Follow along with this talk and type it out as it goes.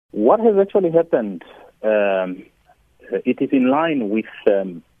what has actually happened, it is in line with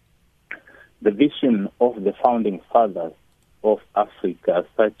the vision of the founding fathers of Africa,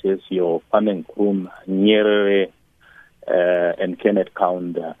 such as your Kwame Nkrumah, Nyerere, and Kenneth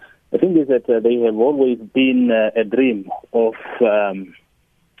Kaunda. The thing is that they have always been a dream of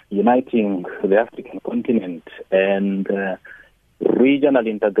uniting the African continent, and regional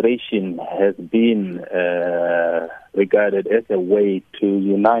integration has been regarded as a way to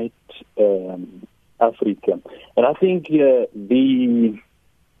unite Africa. And I think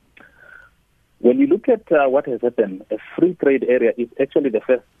when you look at what has happened, a free trade area is actually the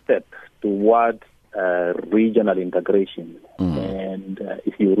first step towards regional integration. And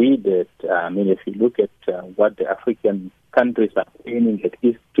if you read it, if you look at what the African countries are aiming at,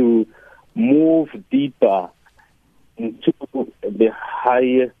 is to move deeper into the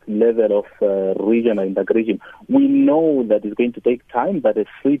highest level of regional integration. We know that it's going to take time, but a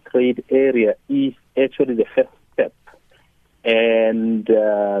free trade area is actually the first step. And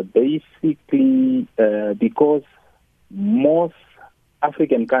basically, because most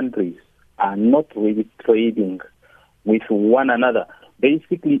African countries are not really trading with one another,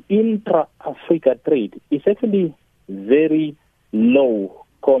 basically intra-Africa trade is actually very low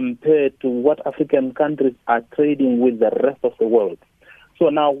compared to what African countries are trading with the rest of the world. So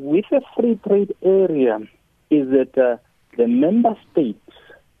now with a free trade area is that the member states,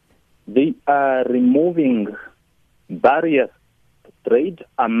 they are removing barriers to trade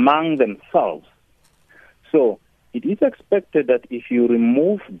among themselves. So it is expected that if you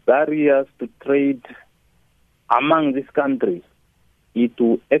remove barriers to trade among these countries, it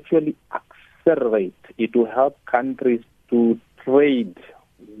will actually accelerate, it will help countries to trade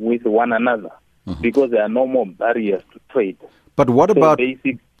with one another because there are no more barriers to trade. But what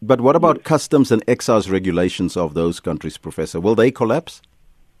about customs and excise regulations of those countries, Professor? Will they collapse?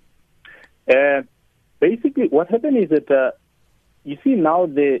 Basically, what happened is that you see now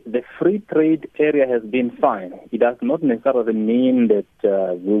the free trade area has been signed. It does not necessarily mean that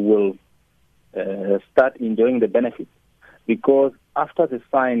we will start enjoying the benefits, because after the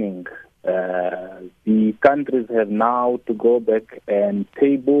signing, the countries have now to go back and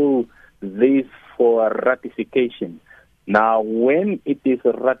table this for ratification. Now, when it is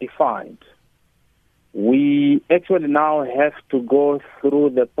ratified, we actually now have to go through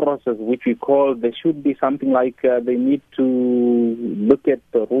the process, which we call, there should be something like they need to look at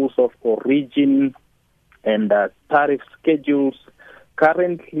the rules of origin and tariff schedules.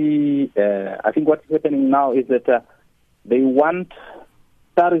 Currently, I think what's happening now is that they want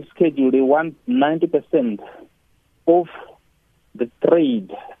tariff schedule, they want 90% of the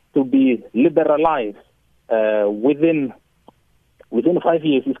trade to be liberalized within 5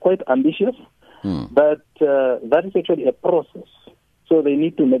 years. It's quite ambitious, but that is actually a process. So they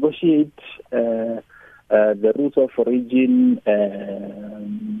need to negotiate the rules of origin,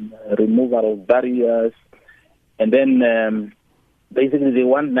 removal of barriers, and then basically they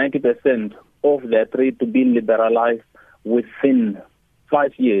want 90% of their trade to be liberalized within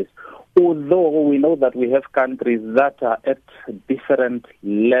 5 years. Although we know that we have countries that are at different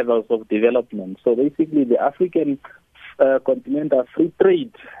levels of development. So basically the African continental free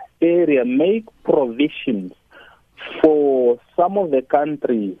trade area make provisions for some of the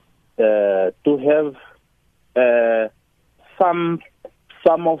countries to have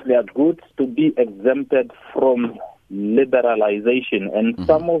some of their goods to be exempted from liberalization, and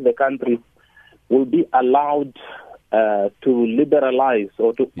some of the countries will be allowed to liberalize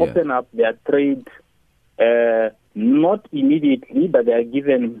or to open up their trade, not immediately, but they are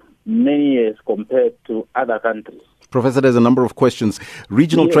given many years compared to other countries. Professor, there's a number of questions.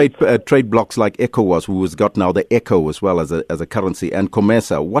 Regional trade blocks like ECOWAS, who has got now the ECO as well as a currency, and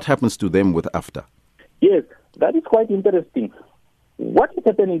COMESA, what happens to them with AfTA? Yes, that is quite interesting. What is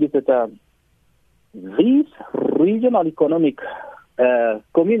happening is that these regional economic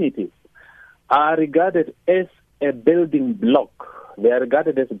communities are regarded as a building block. They are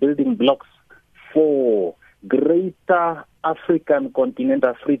regarded as building blocks for greater African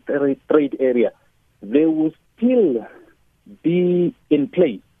continental free trade area. They will still be in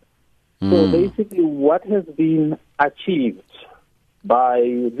place. So basically what has been achieved by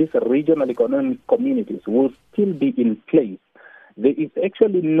these regional economic communities will still be in place. There is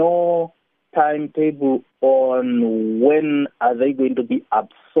actually no timetable on when are they going to be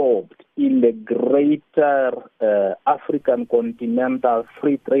absorbed in the greater African continental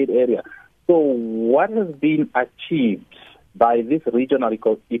free trade area. So what has been achieved by this regional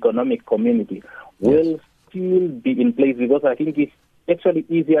economic community will still be in place, because I think it's actually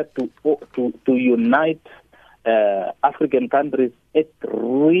easier to unite African countries at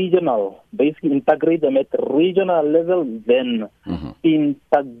regional, basically integrate them at regional level, then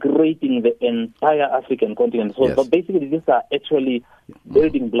integrating the entire African continent. So, but basically, these are actually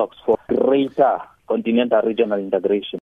building blocks for greater continental regional integration.